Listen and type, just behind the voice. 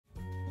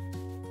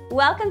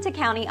Welcome to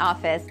County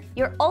Office,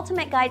 your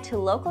ultimate guide to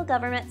local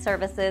government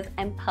services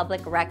and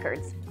public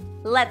records.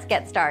 Let's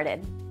get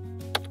started.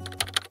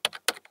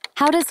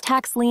 How does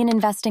tax lien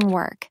investing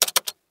work?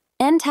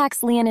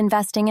 Tax lien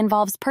investing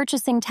involves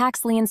purchasing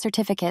tax lien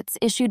certificates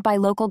issued by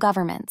local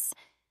governments.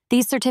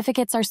 These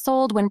certificates are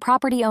sold when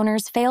property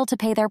owners fail to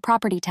pay their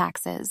property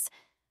taxes.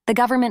 The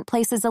government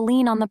places a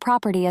lien on the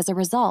property as a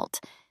result.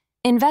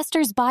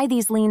 Investors buy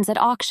these liens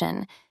at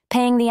auction,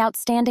 paying the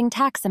outstanding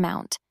tax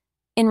amount.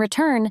 In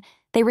return,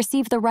 they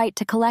receive the right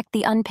to collect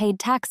the unpaid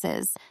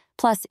taxes,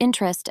 plus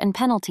interest and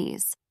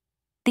penalties.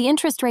 The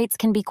interest rates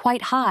can be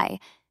quite high,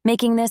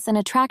 making this an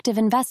attractive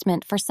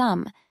investment for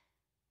some.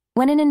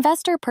 When an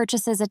investor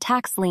purchases a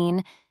tax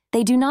lien,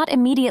 they do not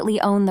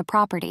immediately own the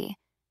property.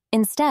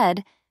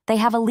 Instead, they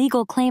have a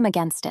legal claim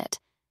against it.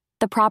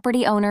 The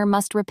property owner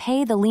must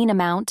repay the lien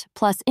amount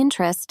plus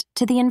interest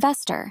to the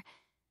investor.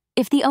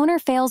 If the owner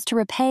fails to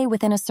repay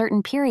within a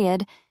certain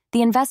period,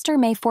 the investor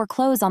may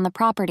foreclose on the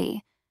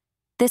property.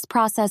 This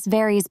process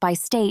varies by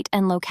state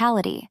and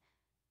locality.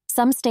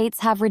 Some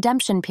states have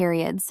redemption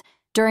periods,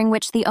 during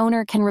which the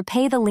owner can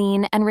repay the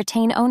lien and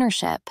retain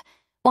ownership.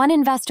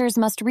 Investors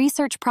must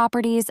research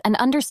properties and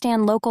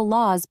understand local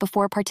laws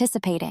before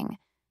participating.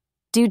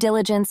 Due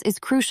diligence is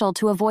crucial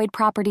to avoid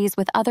properties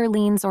with other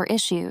liens or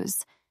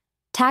issues.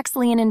 Tax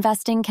lien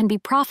investing can be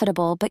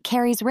profitable but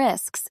carries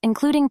risks,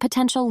 including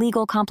potential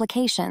legal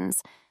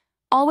complications.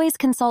 Always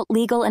consult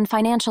legal and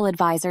financial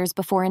advisors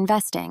before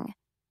investing.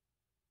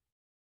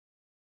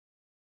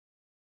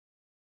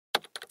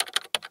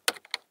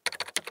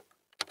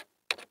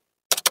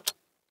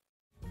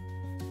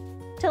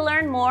 To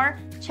learn more,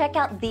 check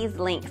out these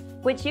links,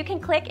 which you can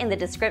click in the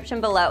description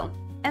below.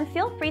 And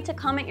feel free to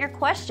comment your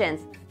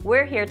questions.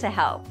 We're here to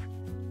help.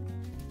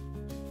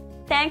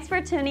 Thanks for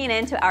tuning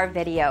in to our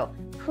video.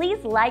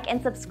 Please like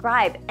and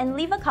subscribe and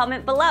leave a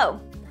comment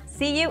below.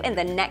 See you in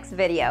the next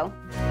video.